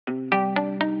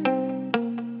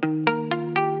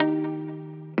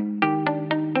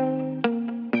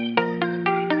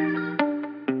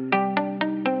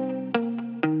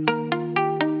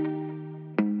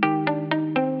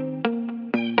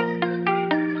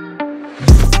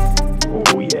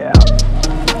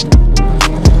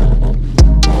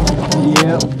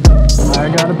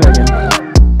got a big one.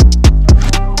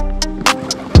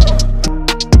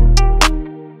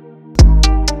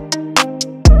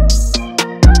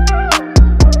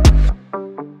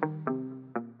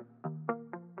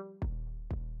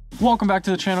 Welcome back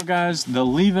to the channel, guys. The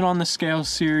Leave It on the Scale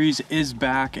series is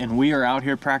back, and we are out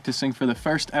here practicing for the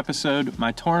first episode.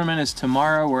 My tournament is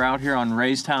tomorrow. We're out here on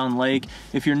Raystown Lake.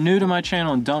 If you're new to my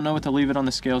channel and don't know what the Leave It on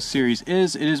the Scale series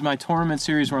is, it is my tournament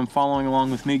series where I'm following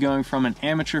along with me going from an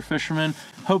amateur fisherman,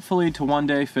 hopefully to one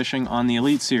day fishing on the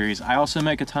Elite series. I also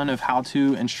make a ton of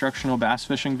how-to instructional bass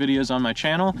fishing videos on my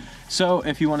channel, so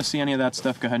if you want to see any of that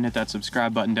stuff, go ahead and hit that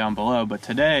subscribe button down below. But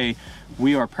today,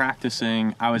 we are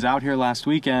practicing. I was out here last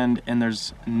weekend, and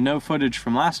there's no footage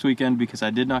from last weekend because I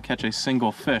did not catch a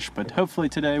single fish, but hopefully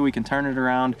today we can turn it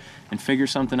around and figure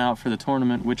something out for the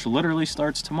tournament, which literally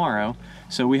starts tomorrow.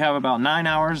 So we have about 9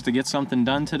 hours to get something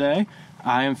done today.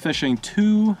 I am fishing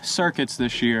 2 circuits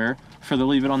this year for the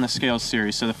Leave It on the Scale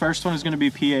series. So the first one is going to be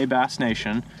PA Bass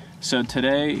Nation. So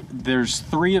today there's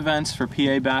 3 events for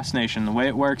PA Bass Nation. The way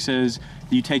it works is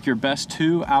you take your best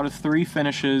 2 out of 3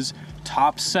 finishes,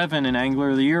 top 7 in Angler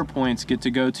of the Year points get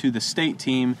to go to the state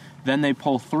team. Then they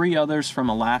pull 3 others from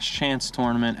a last chance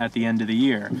tournament at the end of the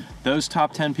year. Those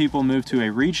top 10 people move to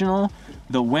a regional.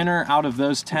 The winner out of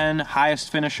those 10,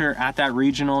 highest finisher at that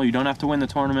regional, you don't have to win the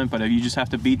tournament, but you just have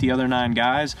to beat the other 9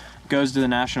 guys, goes to the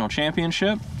national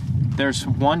championship. There's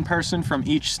 1 person from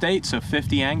each state, so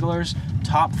 50 anglers.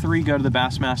 Top 3 go to the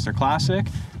Bassmaster Classic.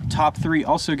 Top 3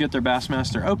 also get their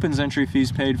Bassmaster Opens entry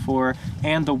fees paid for,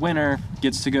 and the winner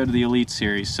gets to go to the Elite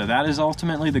Series. So that is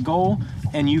ultimately the goal,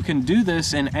 and you can do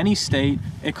this in any state.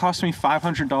 It cost me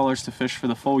 $500 to fish for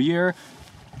the full year.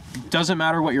 Doesn't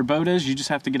matter what your boat is, you just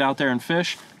have to get out there and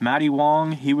fish. Matty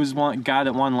Wong, he was one guy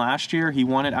that won last year. He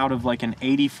won it out of like an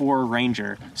 84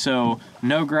 Ranger. So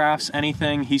no graphs,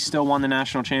 anything. He still won the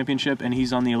national championship, and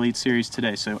he's on the Elite Series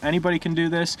today. So anybody can do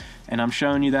this, and I'm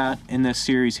showing you that in this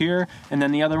series here. And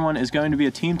then the other one is going to be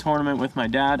a team tournament with my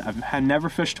dad. I've never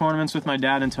fished tournaments with my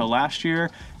dad until last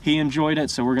year. He enjoyed it,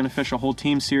 so we're going to fish a whole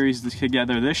team series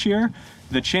together this year.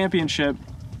 The championship,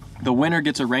 the winner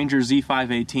gets a Ranger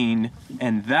Z518,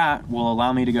 and that will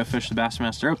allow me to go fish the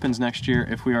Bassmaster Opens next year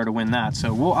if we are to win that.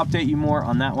 So we'll update you more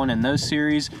on that one and those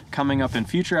series coming up in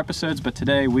future episodes, but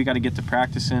today we got to get to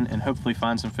practicing and hopefully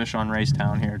find some fish on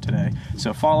Raystown here today.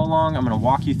 So follow along. I'm going to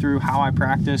walk you through how I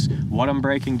practice, what I'm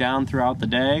breaking down throughout the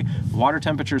day. Water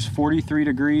temperature is 43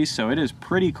 degrees, so it is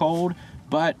pretty cold,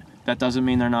 but that doesn't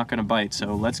mean they're not going to bite.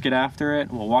 So let's get after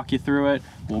it. We'll walk you through it.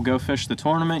 We'll go fish the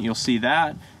tournament. You'll see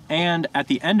that. And at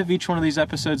the end of each one of these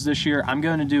episodes this year, I'm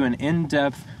going to do an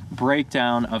in-depth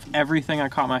breakdown of everything I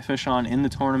caught my fish on in the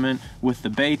tournament, with the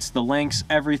baits, the lengths,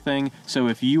 everything. So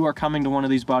if you are coming to one of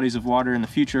these bodies of water in the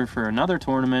future for another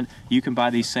tournament, you can buy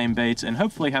these same baits and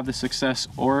hopefully have the success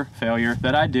or failure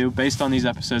that I do based on these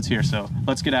episodes here. So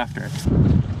let's get after it.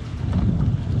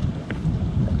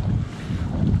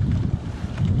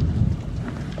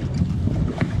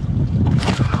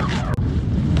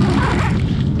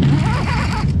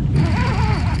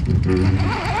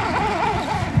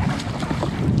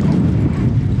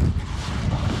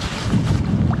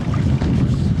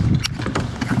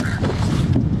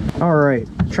 All right,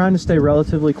 trying to stay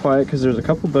relatively quiet because there's a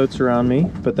couple boats around me,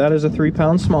 but that is a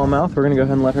 3-pound smallmouth. We're gonna go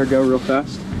ahead and let her go real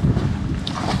fast.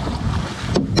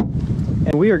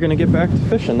 And we are gonna get back to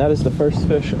fishing. That is the first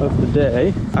fish of the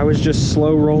day. I was just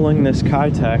slow rolling this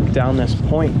Kitech down this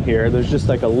point here. There's just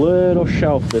like a little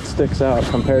shelf that sticks out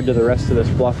compared to the rest of this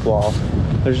bluff wall.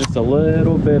 There's just a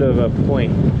little bit of a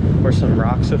point where some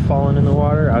rocks have fallen in the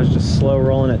water. I was just slow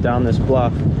rolling it down this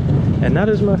bluff. And that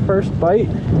is my first bite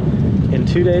in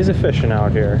 2 days of fishing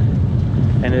out here.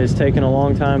 And it has taken a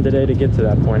long time today to get to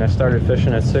that point. I started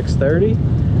fishing at 6:30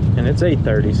 and it's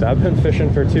 8:30, so I've been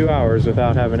fishing for 2 hours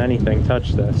without having anything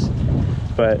touch this.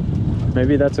 But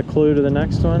maybe that's a clue to the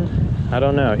next one. I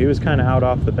don't know. He was kind of out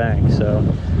off the bank, so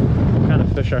we'll kind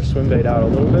of fish our swim bait out a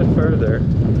little bit further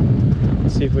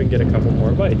and see if we can get a couple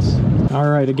more bites. All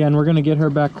right, again, we're gonna get her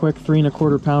back quick, 3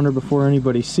 1/4 pounder before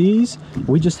anybody sees.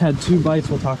 We just had 2 bites.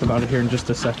 We'll talk about it here in just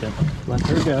a second. Let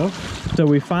her go. So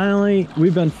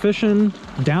we've been fishing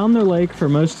down the lake for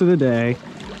most of the day.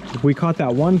 We caught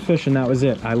that 1 fish and that was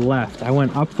it. I left. I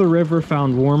went up the river,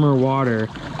 found warmer water,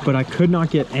 but I could not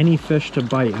get any fish to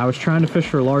bite. I was trying to fish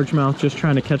for largemouth, just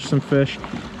trying to catch some fish.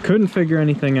 Couldn't figure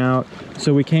anything out.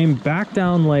 So we came back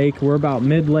down lake. We're about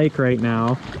mid-lake right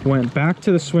now. Went back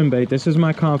to the swim bait. This is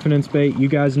my confidence bait. You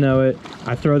guys know it.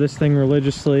 I throw this thing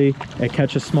religiously. It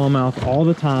catches smallmouth all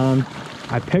the time.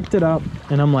 I picked it up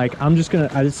and I'm like,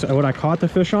 what I caught the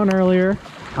fish on earlier,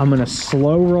 I'm gonna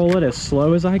slow roll it as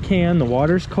slow as I can. The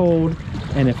water's cold,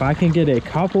 and if I can get a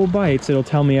couple bites, it'll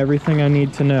tell me everything I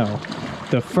need to know.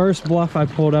 The first bluff I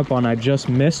pulled up on, I just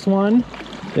missed one.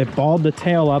 It balled the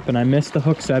tail up and I missed the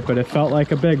hook set, but it felt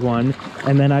like a big one.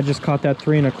 And then I just caught that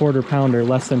 3¼ pounder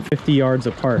less than 50 yards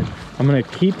apart. I'm gonna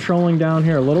keep trolling down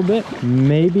here a little bit,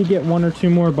 maybe get 1 or 2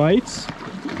 more bites.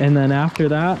 And then after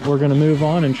that, we're gonna move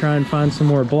on and try and find some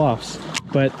more bluffs.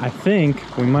 But I think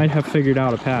we might have figured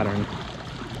out a pattern.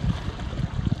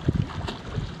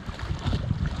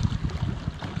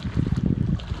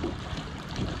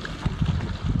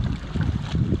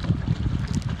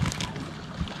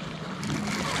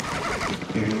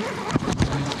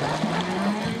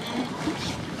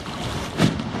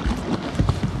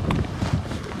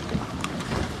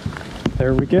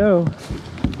 There we go.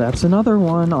 That's another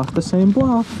one off the same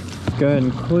bluff. Go ahead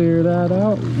and clear that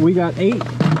out. We got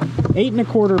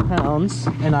 8¼ pounds,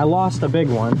 and I lost a big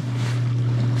one.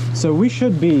 So we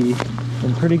should be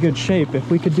in pretty good shape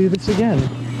if we could do this again.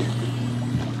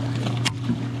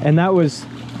 And that was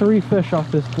 3 fish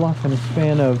off this bluff in a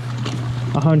span of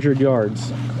 100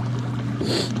 yards.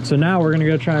 So now we're gonna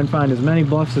go try and find as many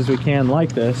bluffs as we can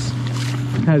like this.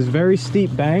 It has very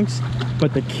steep banks,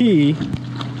 but the key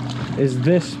is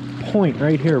this point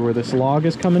right here where this log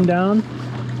is coming down.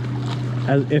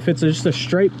 As if it's just a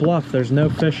straight bluff, there's no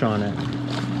fish on it.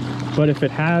 But if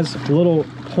it has little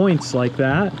points like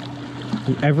that,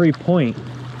 every point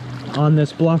on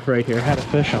this bluff right here had a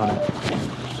fish on it.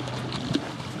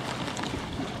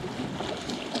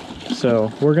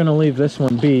 So we're gonna leave this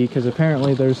one be, because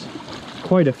apparently there's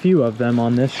quite a few of them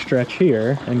on this stretch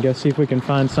here, and go see if we can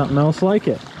find something else like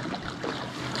it.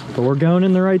 But we're going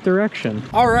in the right direction.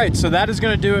 All right, so that is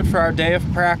gonna do it for our day of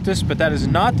practice, but that is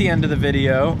not the end of the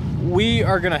video. We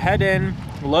are gonna head in,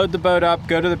 load the boat up,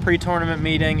 go to the pre-tournament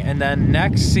meeting, and then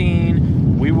next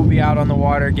scene, we will be out on the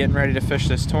water getting ready to fish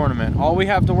this tournament. All we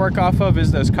have to work off of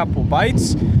is those couple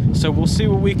bites, so we'll see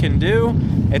what we can do.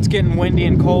 It's getting windy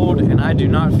and cold, and I do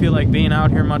not feel like being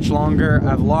out here much longer.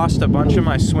 I've lost a bunch of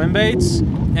my swim baits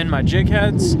and my jig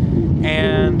heads,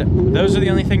 and those are the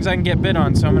only things I can get bit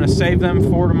on, so I'm gonna save them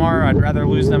for tomorrow. I'd rather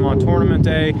lose them on tournament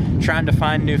day, trying to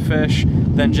find new fish,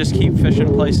 than just keep fishing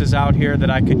places out here that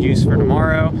I could use for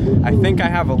tomorrow. I think I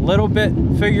have a little bit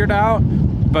figured out,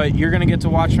 but you're gonna get to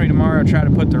watch me tomorrow try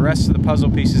to put the rest of the puzzle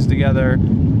pieces together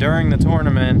during the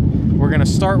tournament. We're gonna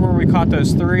start where we caught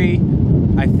those 3,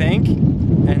 I think,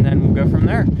 and then we'll go from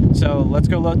there. So let's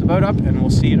go load the boat up, and we'll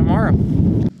see you tomorrow.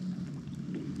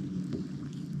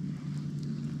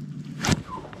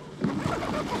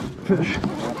 Fish.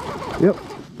 Yep.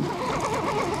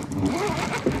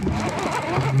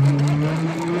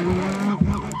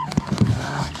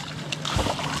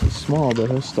 He's small, but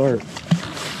he'll start.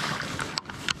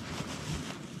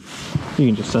 You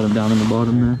can just set him down in the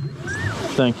bottom there.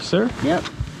 Thank you, sir. Yep.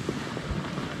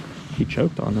 He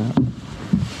choked on that.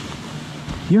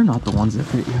 You're not the ones that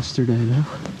bit yesterday, though.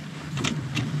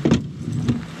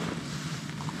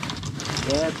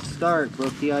 Yeah, it's a start.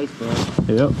 Broke the ice, bud.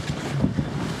 Yep.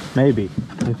 Maybe,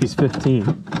 if he's 15.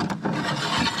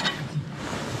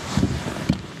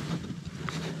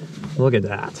 Look at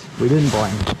that. We didn't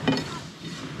blank.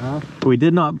 Huh? We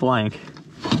did not blank.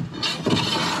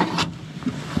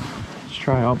 Let's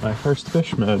try out my first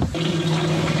fish mode.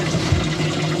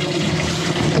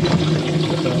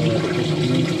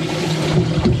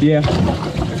 Yeah.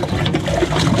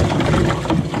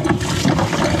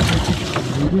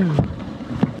 There we go.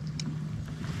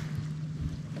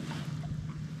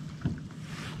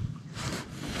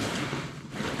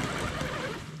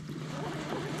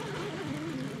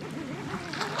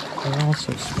 They're all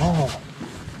so small.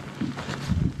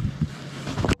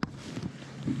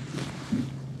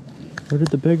 Where did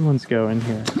the big ones go in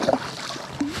here?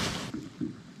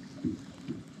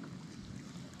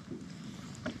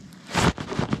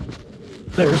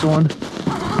 There's one.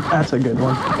 That's a good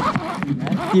one.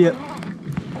 Yep.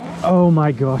 Oh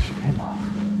my gosh, it came off.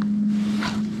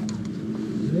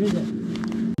 Where is it?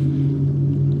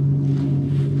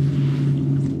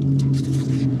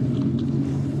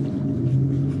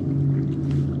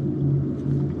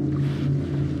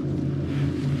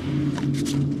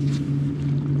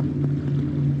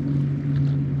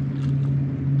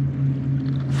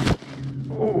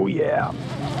 Oh yeah.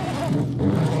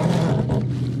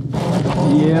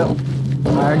 Yep.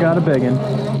 I got a big one.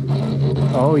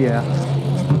 Oh yeah.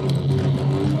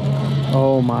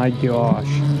 Oh my gosh.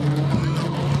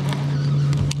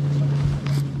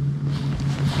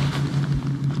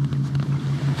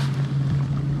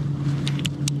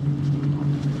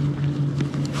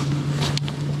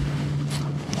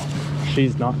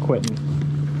 She's not quitting.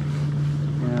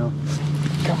 No.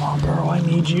 on, girl, I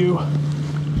need you.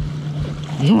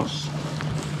 Yes.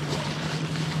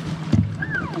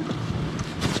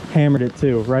 Hammered it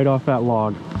too, right off that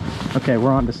log. Okay,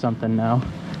 we're on to something now.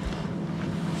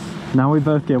 Now we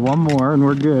both get one more and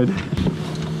we're good.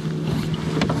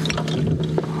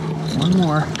 One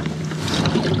more.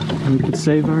 And we could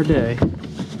save our day.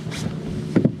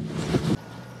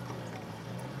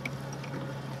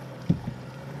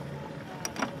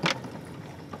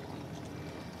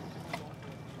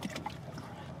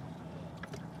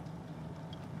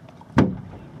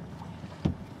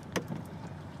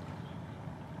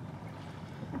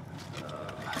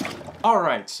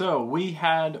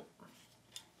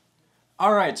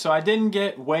 Alright, so I didn't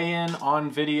get weigh-in on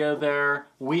video there.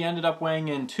 We ended up weighing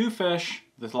in 2 fish,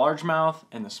 the largemouth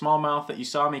and the smallmouth that you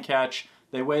saw me catch.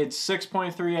 They weighed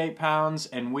 6.38 pounds,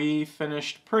 and we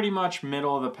finished pretty much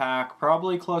middle of the pack,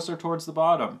 probably closer towards the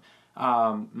bottom.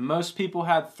 Most people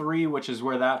had 3, which is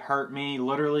where that hurt me.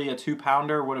 Literally a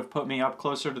 2-pounder would have put me up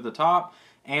closer to the top,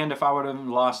 and if I would have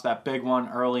lost that big one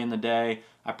early in the day,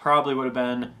 I probably would have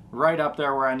been right up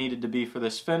there where I needed to be for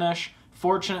this finish.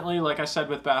 Fortunately, like I said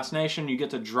with Bass Nation, you get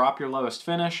to drop your lowest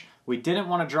finish. We didn't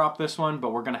want to drop this one,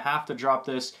 but we're going to have to drop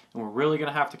this, and we're really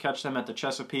going to have to catch them at the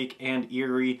Chesapeake and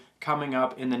Erie coming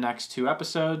up in the next 2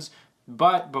 episodes.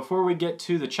 But before we get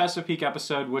to the Chesapeake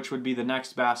episode, which would be the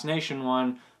next Bass Nation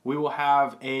one, we will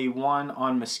have a one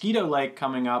on Mosquito Lake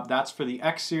coming up. That's for the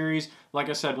X series. Like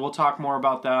I said, we'll talk more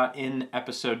about that in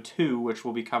episode 2, which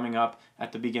will be coming up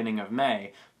at the beginning of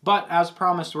May. But as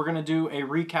promised, we're going to do a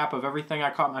recap of everything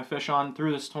I caught my fish on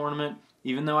through this tournament.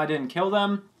 Even though I didn't kill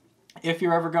them, if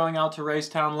you're ever going out to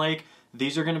Raystown Lake,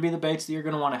 these are going to be the baits that you're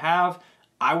going to want to have.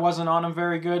 I wasn't on them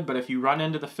very good, but if you run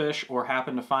into the fish or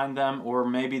happen to find them, or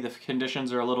maybe the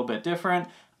conditions are a little bit different,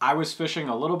 I was fishing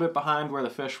a little bit behind where the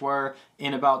fish were.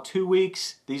 In about 2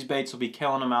 weeks, these baits will be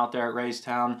killing them out there at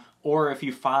Raystown, or if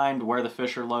you find where the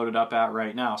fish are loaded up at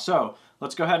right now. So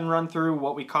let's go ahead and run through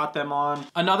what we caught them on.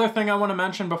 Another thing I want to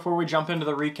mention before we jump into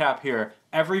the recap here,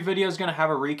 every video is going to have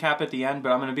a recap at the end,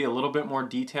 but I'm going to be a little bit more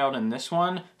detailed in this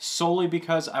one, solely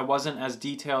because I wasn't as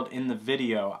detailed in the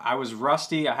video. I was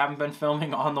rusty. I haven't been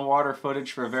filming on the water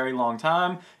footage for a very long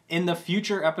time. In the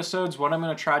future episodes, what I'm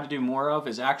going to try to do more of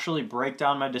is actually break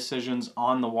down my decisions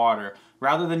on the water.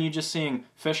 Rather than you just seeing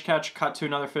fish catch, cut to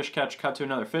another fish catch, cut to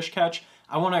another fish catch,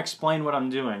 I want to explain what I'm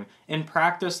doing. In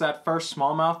practice, that first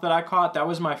smallmouth that I caught, that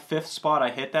was my 5th spot I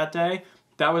hit that day.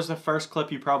 That was the first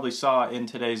clip you probably saw in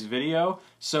today's video.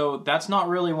 So that's not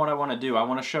really what I want to do. I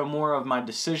want to show more of my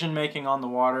decision making on the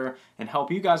water and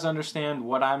help you guys understand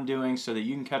what I'm doing so that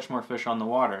you can catch more fish on the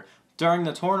water. During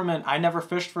the tournament, I never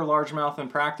fished for largemouth in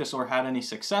practice or had any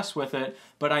success with it,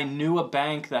 but I knew a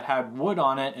bank that had wood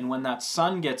on it, and when that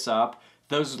sun gets up,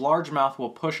 those largemouth will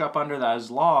push up under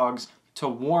those logs to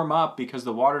warm up because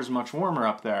the water's much warmer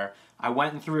up there. I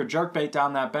went and threw a jerkbait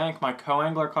down that bank. My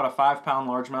co-angler caught a 5-pound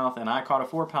largemouth, and I caught a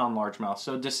 4-pound largemouth.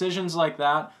 So decisions like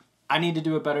that, I need to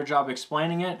do a better job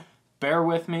explaining it. Bear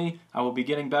with me. I will be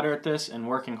getting better at this and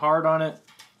working hard on it.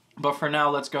 But for now,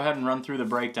 let's go ahead and run through the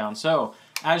breakdown. So,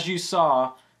 as you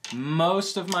saw,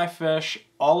 most of my fish,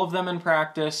 all of them in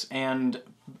practice and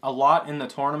a lot in the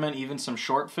tournament, even some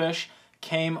short fish,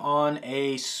 came on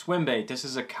a swim bait. This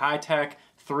is a Kitech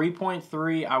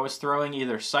 3.3. I was throwing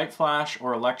either Sight Flash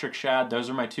or Electric Shad. Those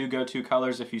are my 2 go-to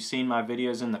colors if you've seen my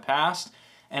videos in the past.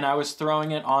 And I was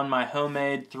throwing it on my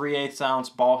homemade 3/8 ounce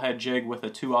ball head jig with a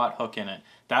 2/0 hook in it.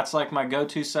 That's like my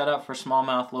go-to setup for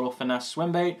smallmouth little finesse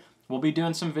swim bait. We'll be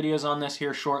doing some videos on this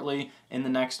here shortly in the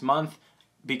next month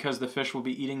because the fish will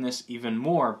be eating this even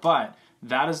more. But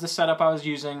that is the setup I was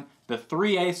using. The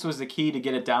 3/8 was the key to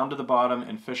get it down to the bottom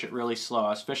and fish it really slow.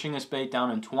 I was fishing this bait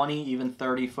down in 20, even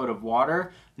 30 foot of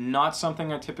water. Not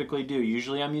something I typically do.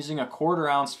 Usually I'm using a 1/4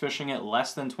 ounce fishing it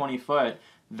less than 20 foot.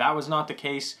 That was not the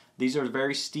case. These are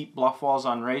very steep bluff walls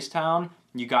on Raystown.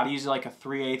 You got to use like a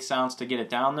 3/8 ounce to get it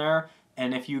down there.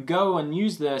 And if you go and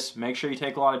use this, make sure you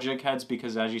take a lot of jig heads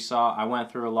because as you saw, I went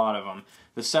through a lot of them.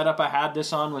 The setup I had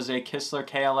this on was a Kistler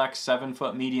KLX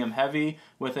 7-foot medium heavy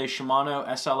with a Shimano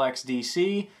SLX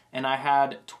DC, and I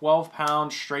had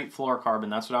 12-pound straight fluorocarbon.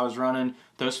 That's what I was running.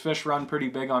 Those fish run pretty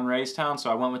big on Raystown,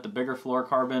 so I went with the bigger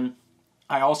fluorocarbon.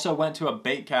 I also went to a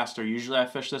bait caster. Usually I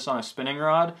fish this on a spinning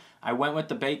rod. I went with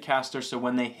the bait caster so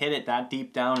when they hit it that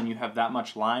deep down and you have that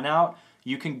much line out,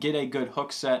 you can get a good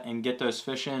hook set and get those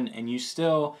fish in, and you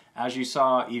still, as you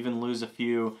saw, even lose a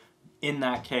few in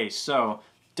that case. So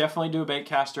definitely do a bait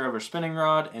caster over spinning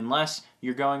rod. Unless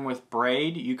you're going with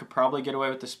braid, you could probably get away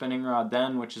with the spinning rod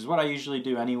then, which is what I usually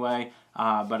do anyway,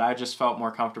 but I just felt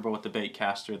more comfortable with the bait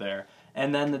caster there.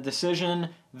 And then the decision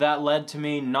that led to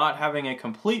me not having a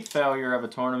complete failure of a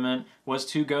tournament was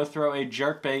to go throw a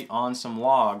jerkbait on some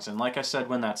logs. And like I said,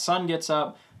 when that sun gets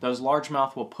up, those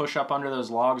largemouth will push up under those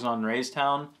logs on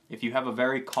Raystown. If you have a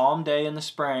very calm day in the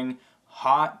spring,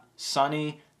 hot,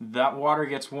 sunny, that water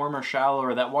gets warmer,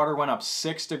 shallower. That water went up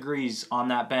 6 degrees on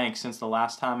that bank since the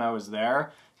last time I was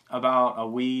there, about a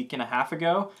week and a half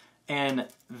ago. And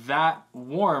that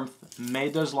warmth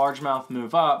made those largemouth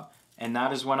move up, and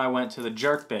that is when I went to the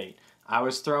jerkbait. I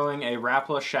was throwing a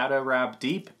Rapala Shadow Rab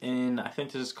Deep in, I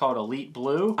think this is called Elite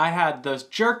Blue. I had this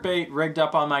jerkbait rigged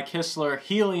up on my Kistler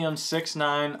Helium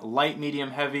 6.9 light,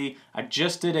 medium, heavy. I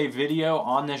just did a video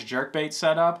on this jerkbait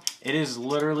setup. It is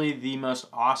literally the most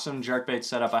awesome jerkbait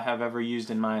setup I have ever used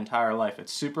in my entire life.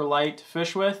 It's super light to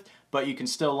fish with, but you can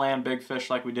still land big fish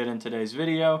like we did in today's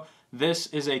video. This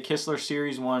is a Kistler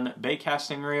Series 1 bait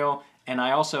casting reel, and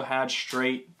I also had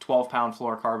straight 12-pound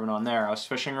fluorocarbon on there. I was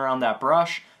fishing around that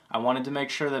brush. I wanted to make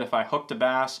sure that if I hooked a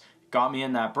bass, got me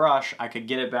in that brush, I could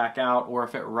get it back out, or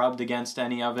if it rubbed against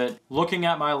any of it. Looking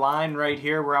at my line right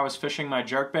here where I was fishing my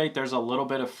jerkbait, there's a little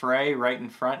bit of fray right in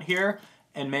front here,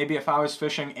 and maybe if I was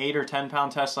fishing 8 or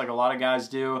 10-pound tests like a lot of guys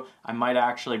do, I might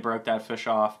actually broke that fish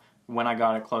off when I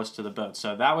got it close to the boat.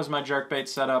 So that was my jerkbait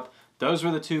setup. Those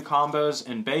were the two combos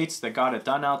and baits that got it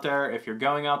done out there. If you're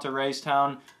going out to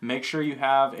Raystown, make sure you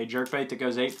have a jerkbait that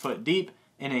goes 8 foot deep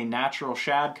in a natural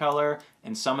shad color,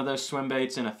 and some of those swim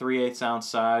baits in a 3/8 ounce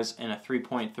size and a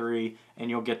 3.3,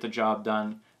 and you'll get the job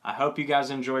done. I hope you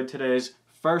guys enjoyed today's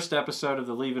first episode of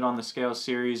the Leave It on the Scale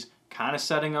series, kind of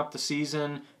setting up the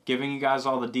season, giving you guys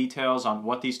all the details on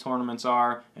what these tournaments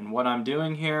are and what I'm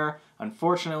doing here.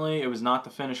 Unfortunately, it was not the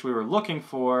finish we were looking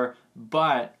for,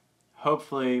 but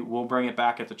hopefully we'll bring it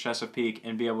back at the Chesapeake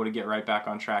and be able to get right back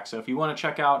on track. So if you want to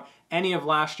check out any of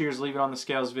last year's Leave It on the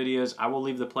Scales videos, I will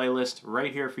leave the playlist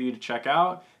right here for you to check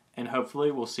out, and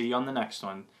hopefully we'll see you on the next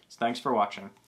one. So thanks for watching.